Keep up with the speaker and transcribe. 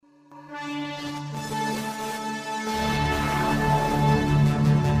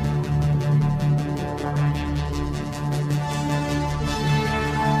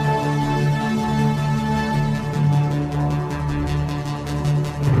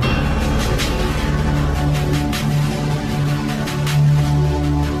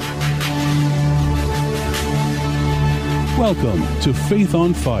Welcome to Faith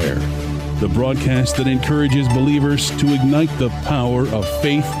on Fire, the broadcast that encourages believers to ignite the power of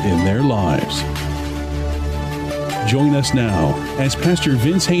faith in their lives. Join us now as Pastor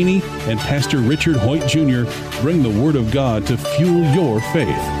Vince Haynie and Pastor Richard Hoyt Jr. bring the Word of God to fuel your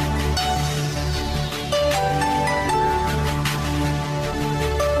faith.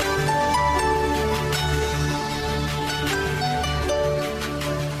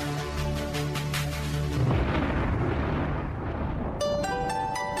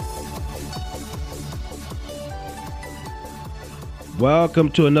 Welcome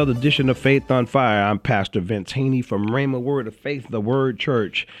to another edition of Faith on Fire. I'm Pastor Vince Haynie from Rhema Word of Faith, the Word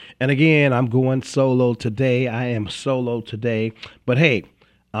Church. And again, I'm going solo today. I am solo today. But hey,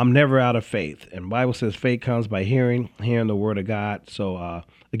 I'm never out of faith. And the Bible says faith comes by hearing the Word of God. So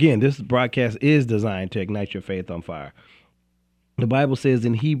again, this broadcast is designed to ignite your faith on fire. The Bible says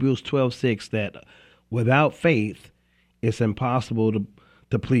in Hebrews 12:6 that without faith, it's impossible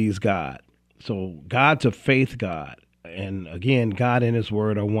to please God. So God's a faith God. And again, God and His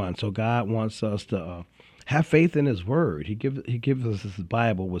Word are one. So God wants us to have faith in His Word. He gives us His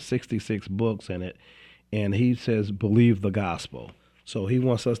Bible with 66 books in it, and He says, believe the gospel. So He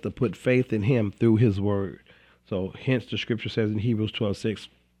wants us to put faith in Him through His Word. So hence the Scripture says in Hebrews 12:6,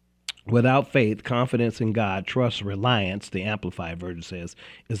 without faith, confidence in God, trust, reliance, the Amplified Version says,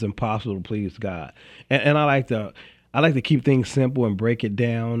 it's impossible to please God. And I like to keep things simple and break it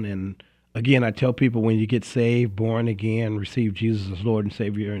down. And again, I tell people when you get saved, born again, receive Jesus as Lord and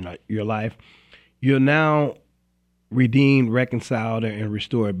Savior in your life, you're now redeemed, reconciled, and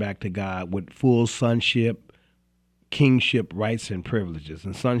restored back to God with full sonship, kingship, rights, and privileges.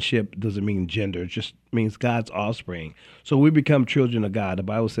 And sonship doesn't mean gender. It just means God's offspring. So we become children of God. The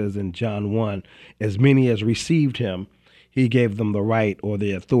Bible says in John 1, as many as received Him, He gave them the right or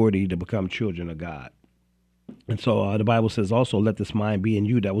the authority to become children of God. And so the Bible says also, let this mind be in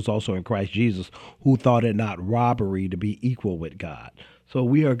you that was also in Christ Jesus, who thought it not robbery to be equal with God. So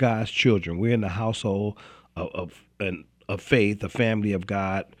we are God's children. We're in the household of faith, the family of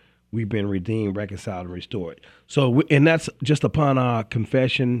God. We've been redeemed, reconciled, and restored. So, and that's just upon our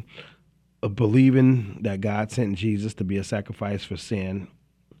confession of believing that God sent Jesus to be a sacrifice for sin,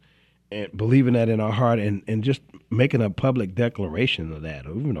 and believing that in our heart, and just making a public declaration of that,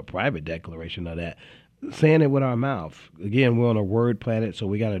 or even a private declaration of that. Saying it with our mouth. Again, we're on a word planet, so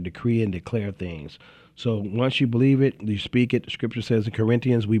we got to decree and declare things. So once you believe it, you speak it. The Scripture says in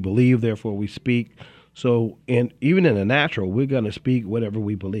Corinthians, we believe, therefore we speak. So even in the natural, we're going to speak whatever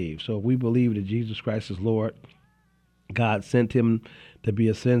we believe. So if we believe that Jesus Christ is Lord, God sent Him to be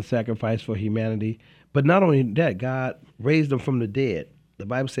a sin sacrifice for humanity. But not only that, God raised Him from the dead. The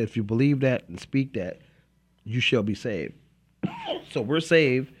Bible says if you believe that and speak that, you shall be saved. So we're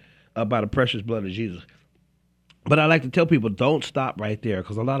saved by the precious blood of Jesus. But I like to tell people, don't stop right there,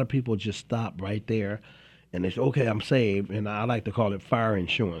 because a lot of people just stop right there and they say, okay, I'm saved. And I like to call it fire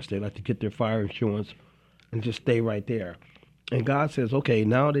insurance. They like to get their fire insurance and just stay right there. And God says, okay,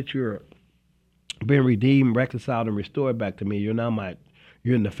 now that you're been redeemed, reconciled, and restored back to me, you're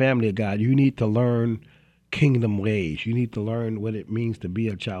in the family of God. You need to learn kingdom ways. You need to learn what it means to be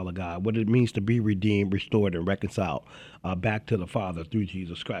a child of God, what it means to be redeemed, restored, and reconciled back to the Father through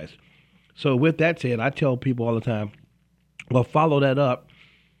Jesus Christ. So with that said, I tell people all the time, well, follow that up,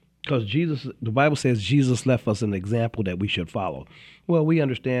 because the Bible says Jesus left us an example that we should follow. Well, we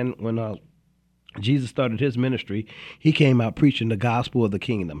understand when Jesus started His ministry, He came out preaching the gospel of the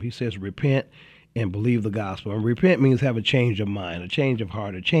kingdom. He says, repent and believe the gospel. And repent means have a change of mind, a change of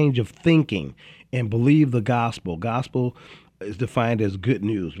heart, a change of thinking, and believe the gospel. Gospel is defined as good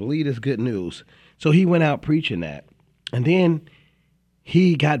news. Believe is good news. So He went out preaching that. And then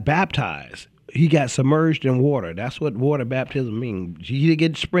He got baptized. He got submerged in water. That's what water baptism means. He didn't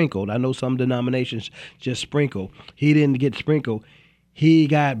get sprinkled. I know some denominations just sprinkle. He didn't get sprinkled. He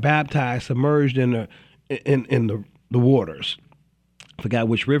got baptized, submerged in the waters. I forgot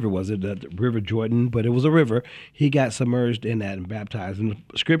which river was it, the River Jordan, but it was a river. He got submerged in that and baptized. And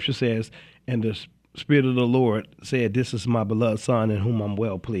the Scripture says, and the Spirit of the Lord said, this is my beloved Son in whom I'm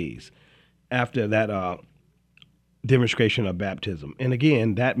well pleased. After that demonstration of baptism. And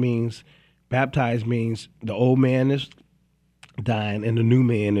again, that means, baptized means the old man is dying and the new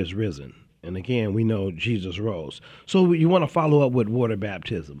man is risen. And again, we know Jesus rose. So you want to follow up with water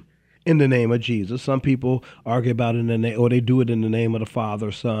baptism in the name of Jesus. Some people argue about it in the name, or they do it in the name of the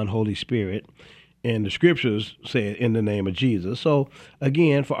Father, Son, Holy Spirit. And the Scriptures say it in the name of Jesus. So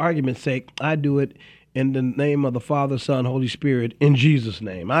again, for argument's sake, I do it in the name of the Father, Son, Holy Spirit, in Jesus'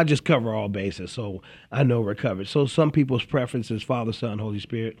 name. I just cover all bases, so I know we're covered. So some people's preference is Father, Son, Holy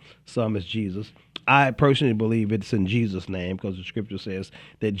Spirit. Some is Jesus. I personally believe it's in Jesus' name because the scripture says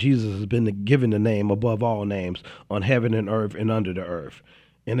that Jesus has been given the name above all names on heaven and earth and under the earth.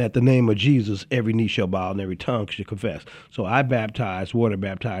 And at the name of Jesus, every knee shall bow and every tongue shall confess. So I baptize, water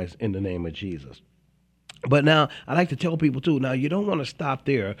baptize in the name of Jesus. But now, I like to tell people, too, now you don't want to stop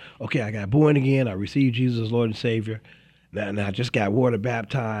there. Okay, I got born again. I received Jesus as Lord and Savior. Now I just got water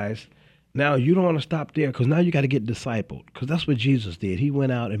baptized. Now, you don't want to stop there because now you got to get discipled because that's what Jesus did. He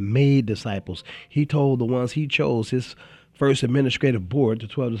went out and made disciples. He told the ones he chose, his first administrative board, the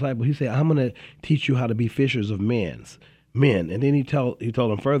 12 disciples, he said, I'm going to teach you how to be fishers of men. And then he told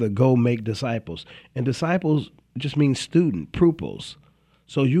them further, go make disciples. And disciples just means student, pupils.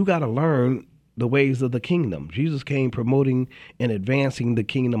 So you got to learn the ways of the kingdom. Jesus came promoting and advancing the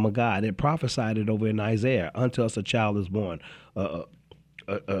kingdom of God. It prophesied it over in Isaiah, unto us a child is born,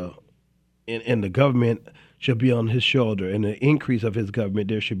 and the government shall be on his shoulder, and the increase of his government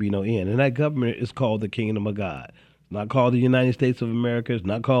there should be no end. And that government is called the kingdom of God. It's not called the United States of America. It's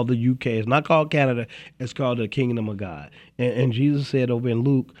not called the UK. It's not called Canada. It's called the kingdom of God. And Jesus said over in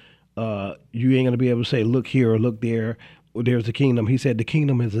Luke, you ain't going to be able to say, look here or look there. There's the kingdom. He said the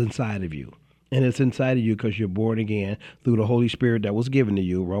kingdom is inside of you. And it's inside of you because you're born again through the Holy Spirit that was given to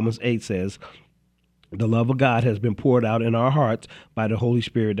you. Romans 8 says, the love of God has been poured out in our hearts by the Holy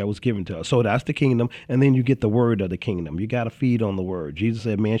Spirit that was given to us. So that's the kingdom. And then you get the word of the kingdom. You got to feed on the word. Jesus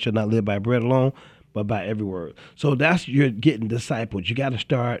said, man should not live by bread alone, but by every word. So that's you're getting disciples. You got to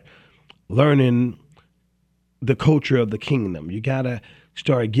start learning the culture of the kingdom. You got to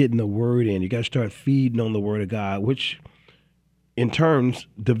start getting the word in. You got to start feeding on the word of God, which in turns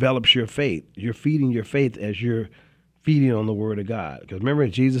develops your faith. You're feeding your faith as you're feeding on the word of God. Because remember,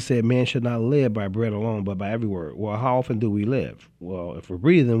 Jesus said, man should not live by bread alone, but by every word. Well, how often do we live? Well, if we're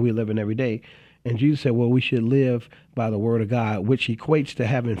breathing, we're living every day. And Jesus said, well, we should live by the word of God, which equates to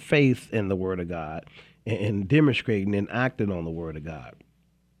having faith in the word of God and demonstrating and acting on the word of God.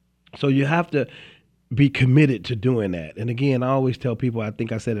 So you have to be committed to doing that. And again, I always tell people, I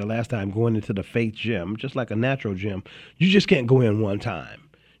think I said it last time, going into the faith gym, just like a natural gym, you just can't go in one time.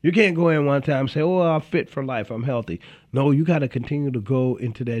 You can't go in one time and say, oh, I'm fit for life, I'm healthy. No, you got to continue to go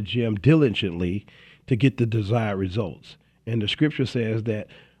into that gym diligently to get the desired results. And the scripture says that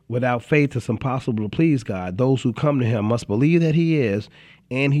without faith, it's impossible to please God. Those who come to him must believe that he is,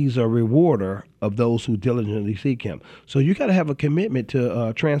 and he's a rewarder of those who diligently seek him. So you got to have a commitment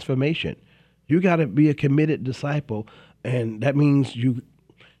to transformation. You got to be a committed disciple, and that means you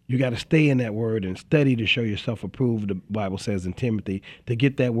got to stay in that word and study to show yourself approved, the Bible says in Timothy, to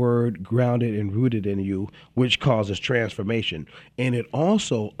get that word grounded and rooted in you, which causes transformation. And it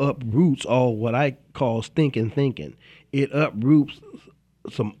also uproots all what I call stinking thinking. It uproots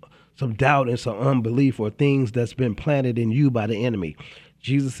some doubt and some unbelief or things that's been planted in you by the enemy.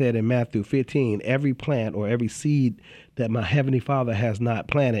 Jesus said in Matthew 15, every plant or every seed that my heavenly Father has not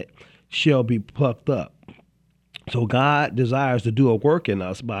planted shall be plucked up. So God desires to do a work in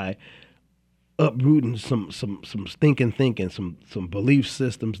us by uprooting some stinking thinking, some belief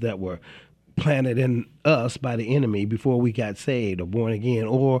systems that were planted in us by the enemy before we got saved or born again,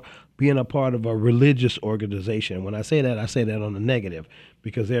 or being a part of a religious organization. When I say that on the negative,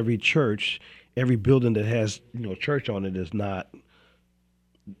 because every church, every building that has church on it is not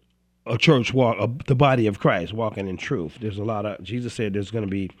a church the body of Christ walking in truth. There's a lot of, Jesus said there's going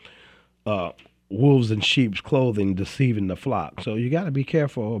to be wolves in sheep's clothing deceiving the flock. So you got to be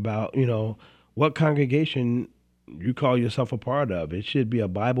careful about, what congregation you call yourself a part of. It should be a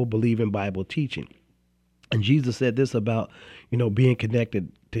Bible-believing, Bible teaching. And Jesus said this about, being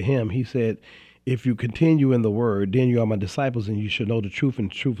connected to him. He said, if you continue in the word, then you are my disciples and you should know the truth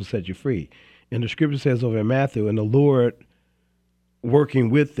and the truth will set you free. And the scripture says over in Matthew, and the Lord working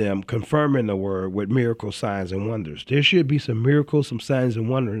with them, confirming the word with miracles, signs, and wonders. There should be some miracles, some signs, and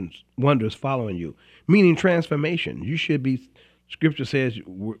wonders following you, meaning transformation. You should be, scripture says,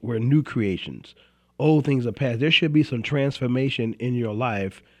 we're new creations. Old things are past. There should be some transformation in your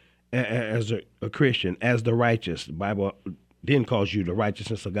life as a Christian, as the righteous. The Bible then calls you the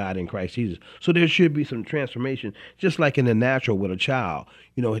righteousness of God in Christ Jesus. So there should be some transformation, just like in the natural with a child.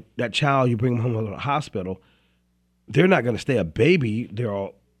 That child, you bring them home from the hospital, they're not going to stay a baby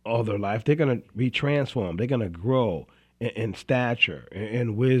all their life. They're going to be transformed. They're going to grow in stature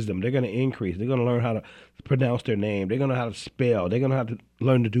and wisdom. They're going to increase. They're going to learn how to pronounce their name. They're going to know how to spell. They're going to have to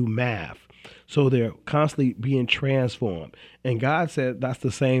learn to do math. So they're constantly being transformed. And God said that's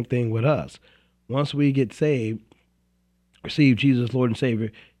the same thing with us. Once we get saved, receive Jesus, Lord and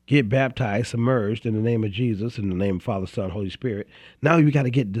Savior, get baptized, submerged in the name of Jesus, in the name of Father, Son, Holy Spirit. Now you got to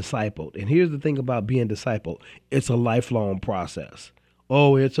get discipled. And here's the thing about being discipled. It's a lifelong process.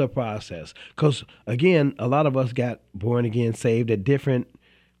 Oh, it's a process. Because, again, a lot of us got born again, saved at different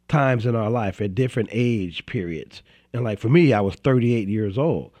times in our life, at different age periods. And like for me, I was 38 years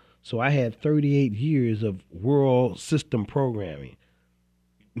old. So I had 38 years of world system programming.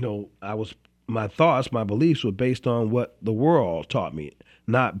 My thoughts, my beliefs were based on what the world taught me,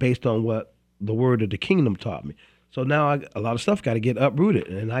 not based on what the word of the kingdom taught me. So now a lot of stuff got to get uprooted,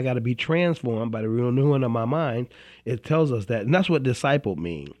 and I got to be transformed by the renewing of my mind. It tells us that, and that's what disciple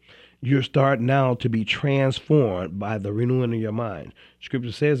means. You're starting now to be transformed by the renewing of your mind.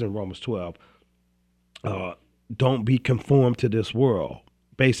 Scripture says in Romans 12, don't be conformed to this world,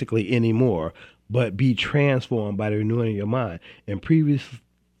 basically anymore, but be transformed by the renewing of your mind. And previous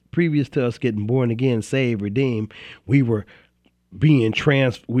to us getting born again, saved, redeemed, we were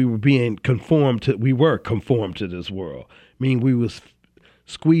conformed to this world. Meaning we was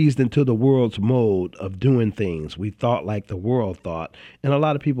squeezed into the world's mode of doing things. We thought like the world thought. And a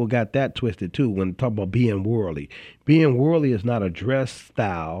lot of people got that twisted too when talking about being worldly. Being worldly is not a dress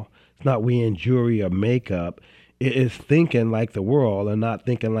style. It's not wearing jewelry or makeup. It is thinking like the world and not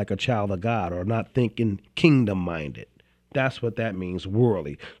thinking like a child of God, or not thinking kingdom minded. That's what that means,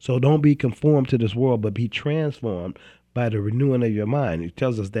 worldly. So don't be conformed to this world, but be transformed by the renewing of your mind. It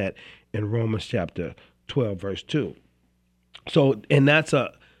tells us that in Romans chapter 12, verse 2. So, and that's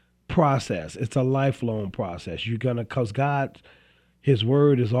a process. It's a lifelong process. Because God, his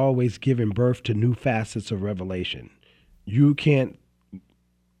word is always giving birth to new facets of revelation. You can't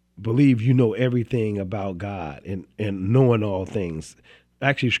believe you know everything about God and knowing all things.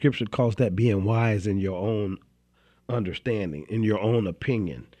 Actually, scripture calls that being wise in your own understanding, in your own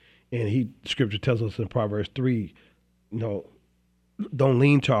opinion. And scripture tells us in Proverbs 3, don't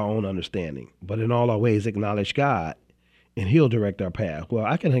lean to our own understanding, but in all our ways acknowledge God, and he'll direct our path. Well,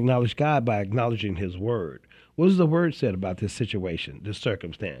 I can acknowledge God by acknowledging his word. What does the word said about this situation, this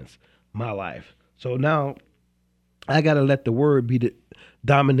circumstance, my life? So now I got to let the word be the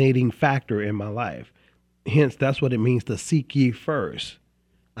dominating factor in my life. Hence, that's what it means to seek ye first.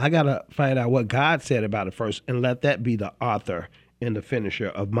 I got to find out what God said about it first and let that be the author and the finisher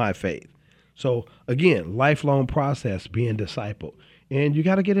of my faith. So again, lifelong process, being discipled. And you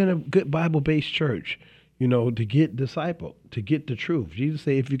got to get in a good Bible-based church, to get discipled, to get the truth. Jesus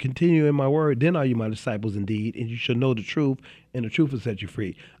said, if you continue in my word, then are you my disciples indeed, and you shall know the truth, and the truth will set you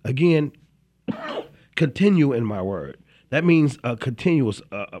free. Again, continue in my word. That means a continuous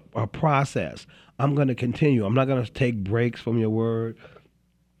a process. I'm going to continue. I'm not going to take breaks from your word.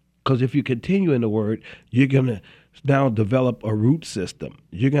 Because if you continue in the word, you're going to now develop a root system.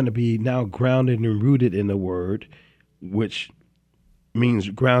 You're going to be now grounded and rooted in the word, which means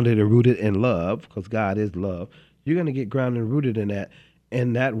grounded and rooted in love, because God is love. You're going to get grounded and rooted in that,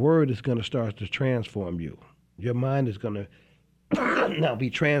 and that word is going to start to transform you. Your mind is going to now be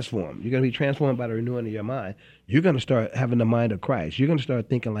transformed. You're going to be transformed by the renewing of your mind. You're going to start having the mind of Christ. You're going to start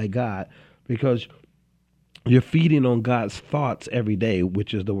thinking like God, because you're feeding on God's thoughts every day,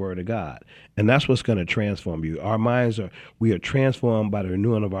 which is the word of God. And that's what's going to transform you. We are transformed by the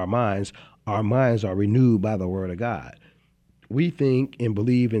renewing of our minds. Our minds are renewed by the word of God. We think and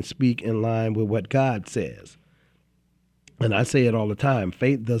believe and speak in line with what God says. And I say it all the time,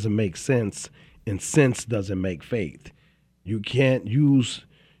 faith doesn't make sense, and sense doesn't make faith. You can't use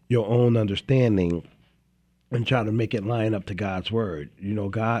your own understanding and try to make it line up to God's word.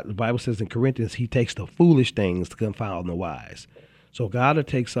 God, the Bible says in Corinthians, he takes the foolish things to confound the wise. So God will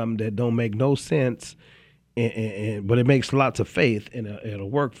take something that don't make no sense, but it makes lots of faith, and it'll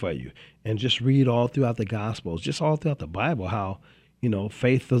work for you. And just read all throughout the Gospels, just all throughout the Bible, how,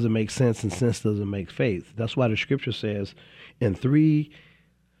 faith doesn't make sense and sense doesn't make faith. That's why the scripture says in 3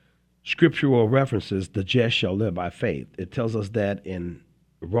 scriptural references, the just shall live by faith. It tells us that in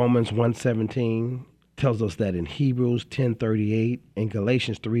Romans 1:17, tells us that in Hebrews 10:38, and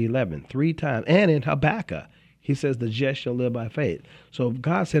Galatians 3:11, 3 times, and in Habakkuk, he says the just shall live by faith. So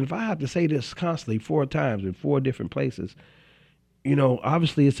God said, if I have to say this constantly 4 times in 4 different places,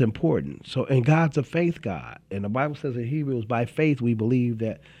 obviously it's important. So, and God's a faith God. And the Bible says in Hebrews, by faith we believe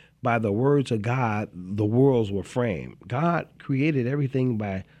that by the words of God, the worlds were framed. God created everything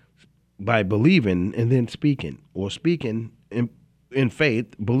by believing and then speaking, or speaking in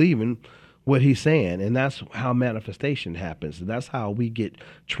faith, believing what he's saying. And that's how manifestation happens. That's how we get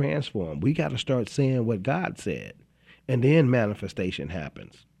transformed. We got to start saying what God said, and then manifestation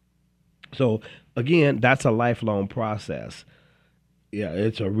happens. So again, that's a lifelong process. Yeah,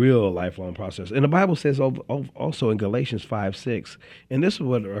 it's a real lifelong process. And the Bible says also in Galatians 5:6, and this is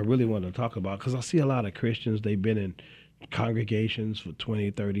what I really want to talk about because I see a lot of Christians, they've been in congregations for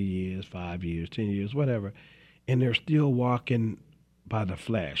 20, 30 years, 5 years, 10 years, whatever, and they're still walking by the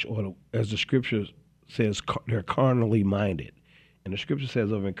flesh, or as the scripture says, they're carnally minded. And the scripture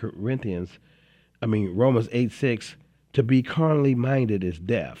says over in Romans 8:6, to be carnally minded is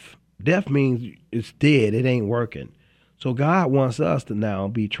death. Death means it's dead, it ain't working. So God wants us to now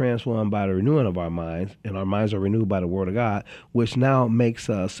be transformed by the renewing of our minds, and our minds are renewed by the word of God, which now makes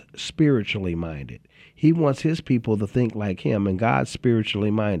us spiritually minded. He wants his people to think like him, and God's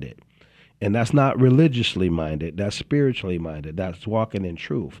spiritually minded. And that's not religiously minded, that's spiritually minded. That's walking in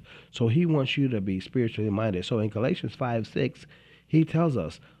truth. So he wants you to be spiritually minded. So in Galatians 5:6, he tells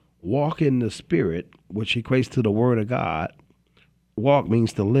us, walk in the spirit, which equates to the word of God. Walk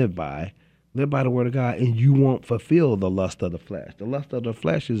means to live by. Live by the word of God, and you won't fulfill the lust of the flesh. The lust of the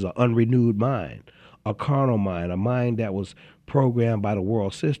flesh is an unrenewed mind, a carnal mind, a mind that was programmed by the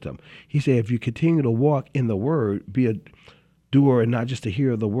world system. He said, if you continue to walk in the word, be a doer and not just a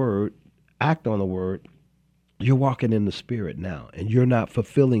hearer of the word, act on the word, you're walking in the spirit now, and you're not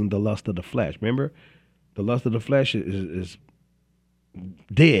fulfilling the lust of the flesh. Remember, the lust of the flesh is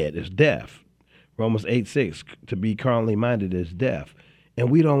dead, is death. Romans 8:6, to be carnally minded is death. And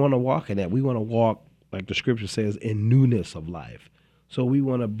we don't want to walk in that. We want to walk, like the scripture says, in newness of life. So we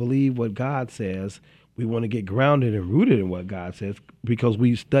want to believe what God says. We want to get grounded and rooted in what God says because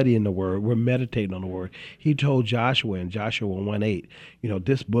we study in the word. We're meditating on the word. He told Joshua in Joshua 1:8,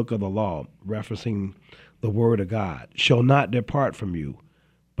 this book of the law, referencing the word of God, shall not depart from you,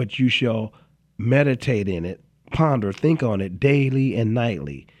 but you shall meditate in it, ponder, think on it daily and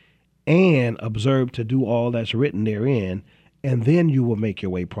nightly, and observe to do all that's written therein, and then you will make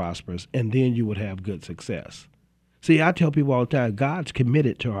your way prosperous, and then you would have good success. See, I tell people all the time, God's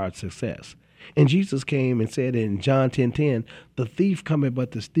committed to our success. And Jesus came and said in John 10:10, the thief cometh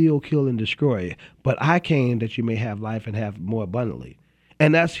but to steal, kill, and destroy. But I came that you may have life and have more abundantly.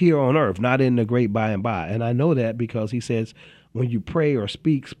 And that's here on earth, not in the great by and by. And I know that because he says, when you pray or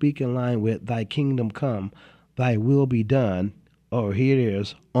speak in line with thy kingdom come, thy will be done, or here it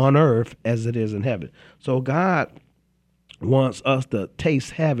is, on earth as it is in heaven. So God wants us to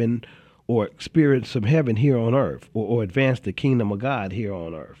taste heaven or experience some heaven here on earth, or advance the kingdom of God here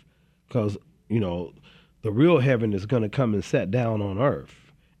on earth. Because, the real heaven is going to come and set down on earth.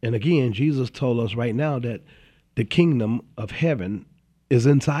 And again, Jesus told us right now that the kingdom of heaven is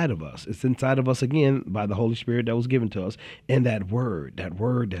inside of us. It's inside of us again by the Holy Spirit that was given to us. And that word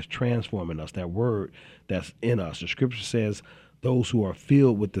that's transforming us, that word that's in us. The scripture says, those who are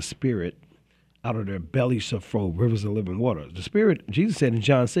filled with the Spirit, out of their belly shall flow rivers of living water. The Spirit, Jesus said in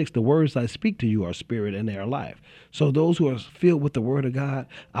John 6, the words I speak to you are spirit and they are life. So those who are filled with the word of God,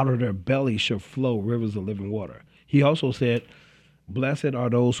 out of their belly shall flow rivers of living water. He also said, blessed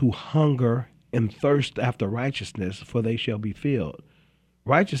are those who hunger and thirst after righteousness, for they shall be filled.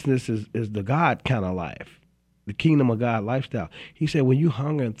 Righteousness is the God kind of life, the kingdom of God lifestyle. He said, when you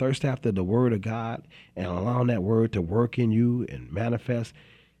hunger and thirst after the word of God and allowing that word to work in you and manifest,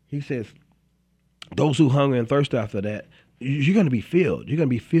 he says, those who hunger and thirst after that, you're going to be filled. You're going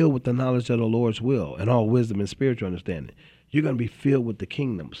to be filled with the knowledge of the Lord's will and all wisdom and spiritual understanding. You're going to be filled with the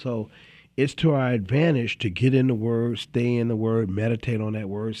kingdom. So it's to our advantage to get in the word, stay in the word, meditate on that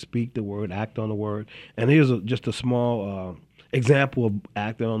word, speak the word, act on the word. And here's just a small example of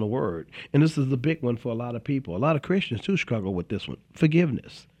acting on the word. And this is the big one for a lot of people. A lot of Christians too struggle with this one.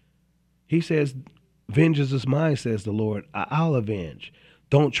 Forgiveness. He says, vengeance is mine, says the Lord. I'll avenge.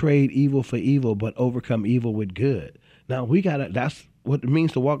 Don't trade evil for evil, but overcome evil with good. Now that's what it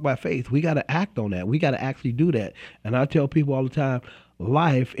means to walk by faith. We got to act on that. We got to actually do that. And I tell people all the time,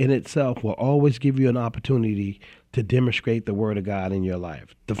 life in itself will always give you an opportunity to demonstrate the word of God in your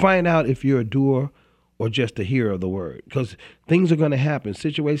life. To find out if you're a doer or just a hearer of the word. Because things are going to happen.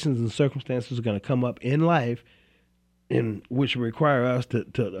 Situations and circumstances are going to come up in life in which require us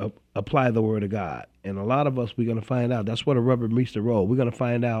to apply the word of God. And a lot of us, we're going to find out. That's what a rubber meets the road. We're going to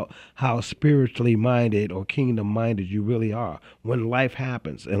find out how spiritually minded or kingdom minded you really are when life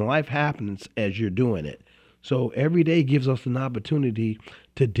happens. And life happens as you're doing it. So every day gives us an opportunity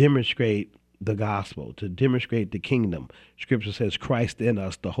to demonstrate the gospel, to demonstrate the kingdom. Scripture says Christ in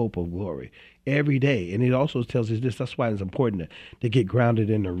us, the hope of glory. Every day. And it also tells us this. That's why it's important to get grounded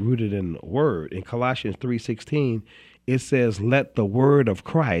in and rooted in the word. In Colossians 3:16, it says, let the word of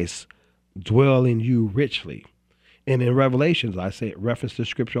Christ dwell in you richly. And in Revelations, I say reference to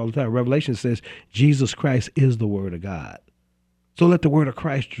scripture all the time. Revelation says Jesus Christ is the word of God. So let the word of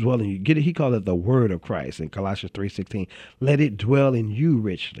Christ dwell in you. Get it? He called it the word of Christ in Colossians 3:16. Let it dwell in you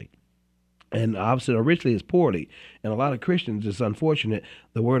richly. And obviously, richly is poorly. And a lot of Christians, it's unfortunate,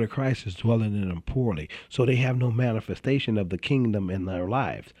 the word of Christ is dwelling in them poorly. So they have no manifestation of the kingdom in their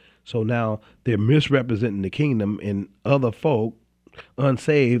lives. So now they're misrepresenting the kingdom, and other folk,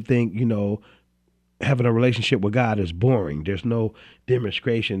 unsaved, think, having a relationship with God is boring. There's no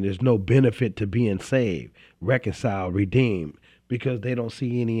demonstration. There's no benefit to being saved, reconciled, redeemed, because they don't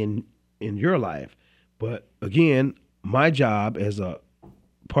see any in your life. But again, my job as a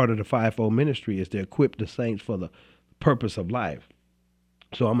part of the fivefold ministry is to equip the saints for the purpose of life.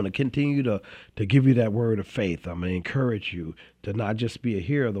 So I'm going to continue to give you that word of faith. I'm going to encourage you to not just be a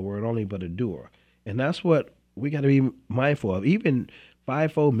hearer of the word only, but a doer. And that's what we got to be mindful of. Even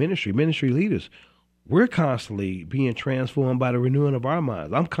fivefold ministry leaders, we're constantly being transformed by the renewing of our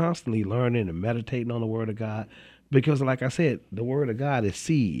minds. I'm constantly learning and meditating on the word of God because, like I said, the word of God is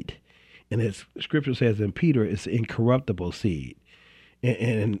seed. And as scripture says in Peter, it's incorruptible seed.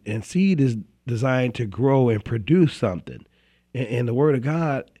 And seed is designed to grow and produce something. And the word of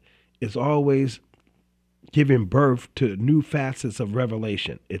God is always giving birth to new facets of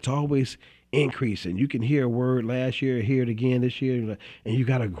revelation. It's always increasing. You can hear a word last year, hear it again this year, and you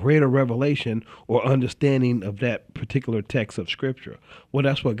got a greater revelation or understanding of that particular text of scripture. Well,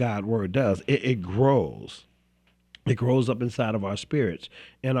 that's what God's word does. It grows. It grows up inside of our spirits.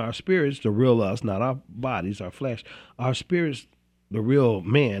 And our spirits, the real us, not our bodies, our flesh, our spirits, the real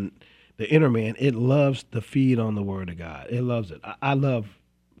man, the inner man, it loves to feed on the word of God. It loves it. I love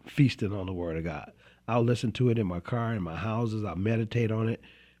feasting on the word of God. I'll listen to it in my car, in my houses. I'll meditate on it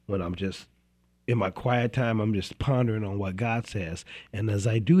when I'm just in my quiet time. I'm just pondering on what God says. And as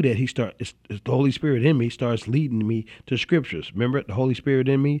I do that, the Holy Spirit in me starts leading me to scriptures. Remember, the Holy Spirit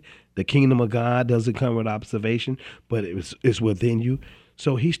in me, the kingdom of God doesn't come with observation, but it's within you.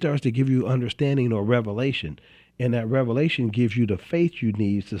 So he starts to give you understanding or revelation. And that revelation gives you the faith you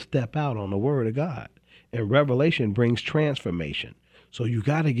need to step out on the word of God. And revelation brings transformation. So you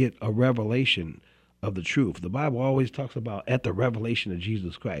got to get a revelation of the truth. The Bible always talks about at the revelation of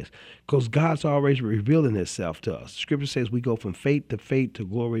Jesus Christ, because God's always revealing himself to us. Scripture says we go from faith to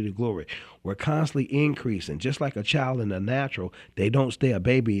glory to glory. We're constantly increasing. Just like a child in the natural, they don't stay a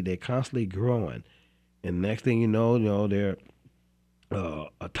baby. They're constantly growing. And next thing you know, they're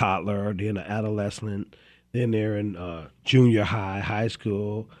a toddler, then an adolescent, then they're in junior high, high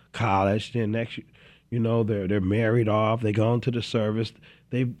school, college. Then next, they're married off. They go into the service.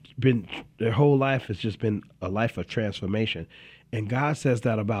 Their whole life has just been a life of transformation. And God says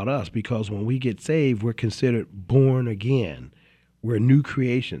that about us because when we get saved, we're considered born again. We're new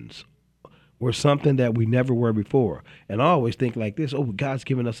creations. We're something that we never were before. And I always think like this, God's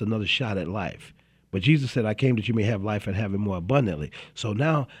giving us another shot at life. But Jesus said, I came that you may have life and have it more abundantly. So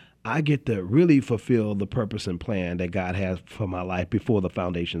now I get to really fulfill the purpose and plan that God has for my life before the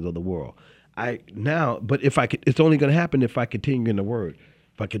foundations of the world. But it's only going to happen if I continue in the word.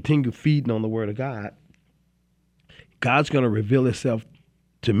 If I continue feeding on the word of God, God's going to reveal himself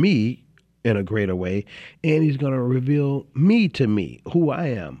to me in a greater way, and he's going to reveal me to me, who I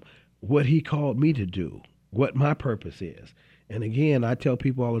am, what he called me to do, what my purpose is. And again, I tell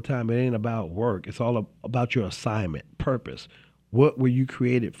people all the time, it ain't about work. It's all about your assignment, purpose. What were you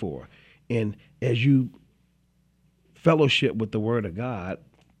created for? And as you fellowship with the word of God,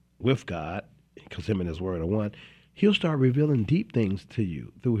 with God, because him and his word are one, he'll start revealing deep things to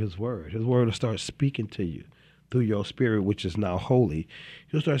you through his word. His word will start speaking to you through your spirit, which is now holy.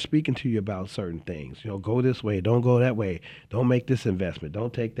 He'll start speaking to you about certain things. Go this way, don't go that way. Don't make this investment.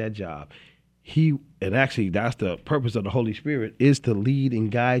 Don't take that job. And actually, that's the purpose of the Holy Spirit, is to lead and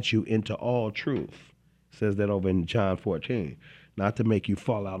guide you into all truth. It says that over in John 14. Not to make you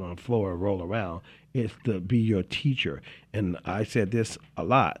fall out on the floor and roll around. It's to be your teacher. And I said this a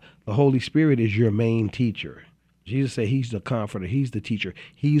lot. The Holy Spirit is your main teacher. Jesus said he's the comforter. He's the teacher.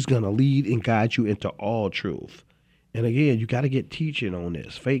 He's going to lead and guide you into all truth. And again, you got to get teaching on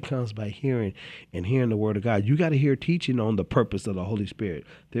this. Faith comes by hearing, and hearing the word of God. You got to hear teaching on the purpose of the Holy Spirit.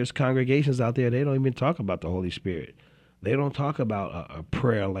 There's congregations out there, they don't even talk about the Holy Spirit. They don't talk about a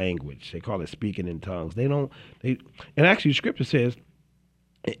prayer language. They call it speaking in tongues. And actually, Scripture says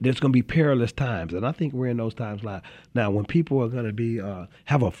there's going to be perilous times, and I think we're in those times now when people are going to be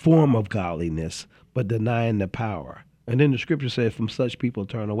have a form of godliness but denying the power. And then the Scripture says, "From such people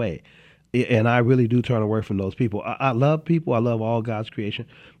turn away." And I really do turn away from those people. I love people. I love all God's creation,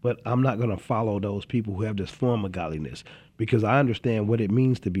 but I'm not going to follow those people who have this form of godliness because I understand what it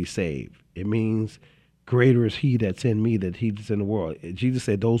means to be saved. It means greater is he that's in me than he that's in the world. Jesus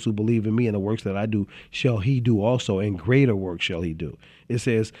said, those who believe in me and the works that I do shall he do also, and greater works shall he do. It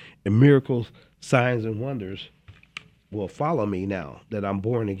says, and miracles, signs, and wonders will follow me now that I'm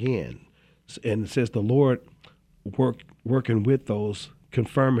born again. And it says the Lord working with those,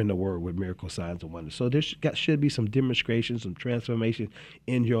 confirming the word with miracle signs and wonders. So there should be some demonstration, some transformation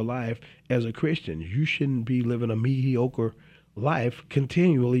in your life as a Christian. You shouldn't be living a mediocre life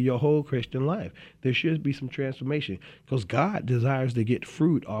continually your whole Christian life. There should be some transformation, because God desires to get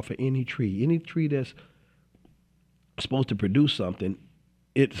fruit off of any tree that's supposed to produce something.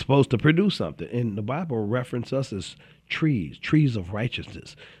 It's supposed to produce something. And the Bible references us as trees of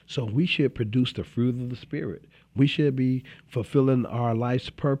righteousness. So we should produce the fruit of the Spirit. We should be fulfilling our life's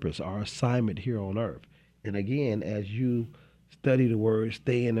purpose, our assignment here on earth. And again, as you study the word,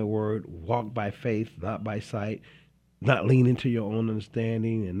 stay in the word, walk by faith, not by sight, not lean into your own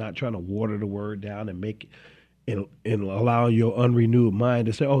understanding, and not trying to water the word down and make it and allow your unrenewed mind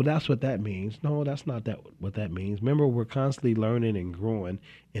to say, oh, that's what that means. No, that's not what that means. Remember, we're constantly learning and growing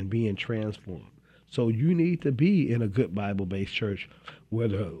and being transformed. So you need to be in a good Bible-based church where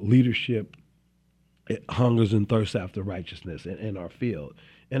the leadership hungers and thirsts after righteousness in our field.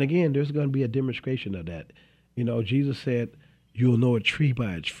 And again, there's going to be a demonstration of that. You know, Jesus said, you'll know a tree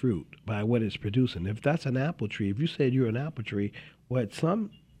by its fruit, by what it's producing. If that's an apple tree, if you said you're an apple tree, well, at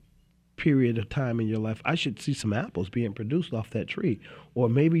some period of time in your life, I should see some apples being produced off that tree. Or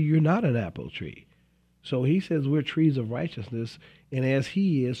maybe you're not an apple tree. So he says we're trees of righteousness, and as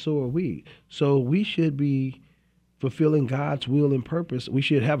he is, so are we. So we should be fulfilling God's will and purpose. We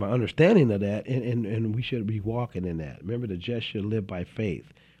should have an understanding of that, and we should be walking in that. Remember, the just should live by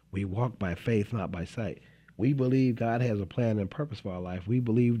faith. We walk by faith, not by sight. We believe God has a plan and purpose for our life. We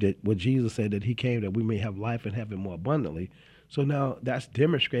believe that what Jesus said, that he came that we may have life and have it more abundantly. So now that's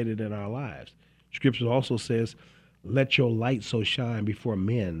demonstrated in our lives. Scripture also says, let your light so shine before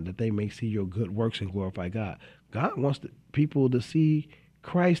men that they may see your good works and glorify God. God wants people to see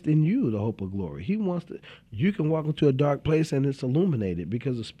Christ in you, the hope of glory. He wants to. You can walk into a dark place and it's illuminated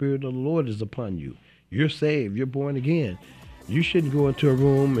because the Spirit of the Lord is upon you. You're saved. You're born again. You shouldn't go into a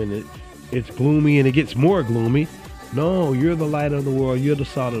room and it's gloomy and it gets more gloomy. No, you're the light of the world. You're the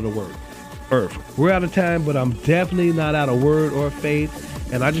salt of the earth. We're out of time, but I'm definitely not out of word or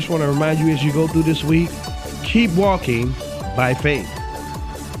faith. And I just want to remind you as you go through this week, keep walking by faith.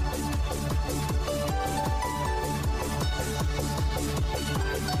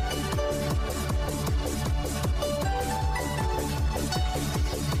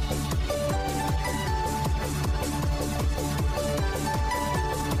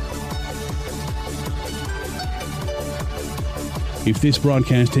 If this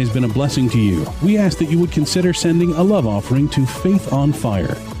broadcast has been a blessing to you, we ask that you would consider sending a love offering to Faith on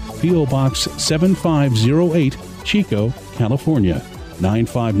Fire, P.O. Box 7508, Chico, California,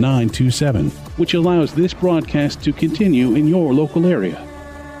 95927, which allows this broadcast to continue in your local area.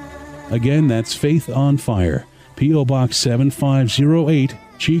 Again, that's Faith on Fire, P.O. Box 7508,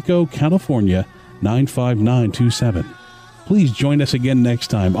 Chico, California, 95927. Please join us again next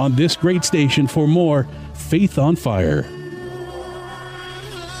time on this great station for more Faith on Fire.